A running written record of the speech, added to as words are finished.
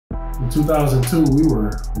In 2002, we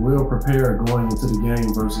were well prepared going into the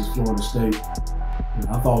game versus Florida State.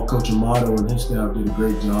 I thought Coach Amato and his staff did a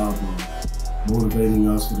great job of motivating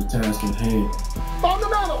us for the task at hand.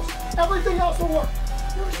 Fundamentals, everything else will work.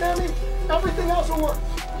 You understand me? Everything else will work.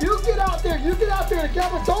 You get out there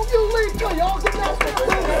together. Don't you leave till y'all get out there.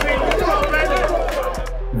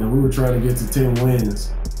 Man, we were trying to get to 10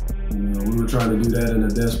 wins. We were trying to do that in a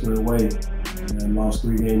desperate way. And lost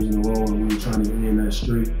 3 games in a row, and we were trying to end that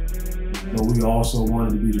streak. But we also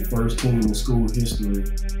wanted to be the first team in school history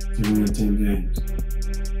to win 10 games.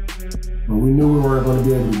 But we knew we weren't going to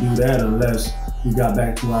be able to do that unless we got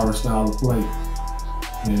back to our style of play.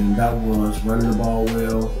 And that was running the ball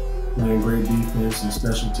well, playing great defense and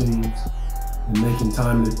special teams, and making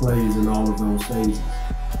timely plays in all of those phases.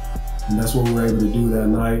 And that's what we were able to do that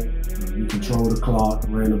night. We controlled the clock,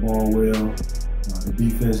 ran the ball well. The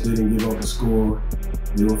defense didn't give up a score.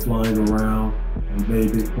 They were flying around and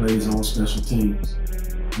made big plays on special teams.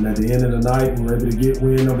 And at the end of the night, we were able to get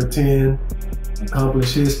win number 10,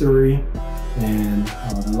 accomplish history, and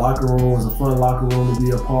the locker room was a fun locker room to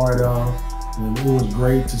be a part of. And it was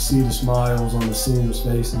great to see the smiles on the seniors'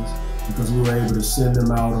 faces because we were able to send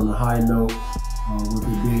them out on a high note with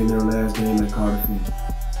it being their last game at Carter Field.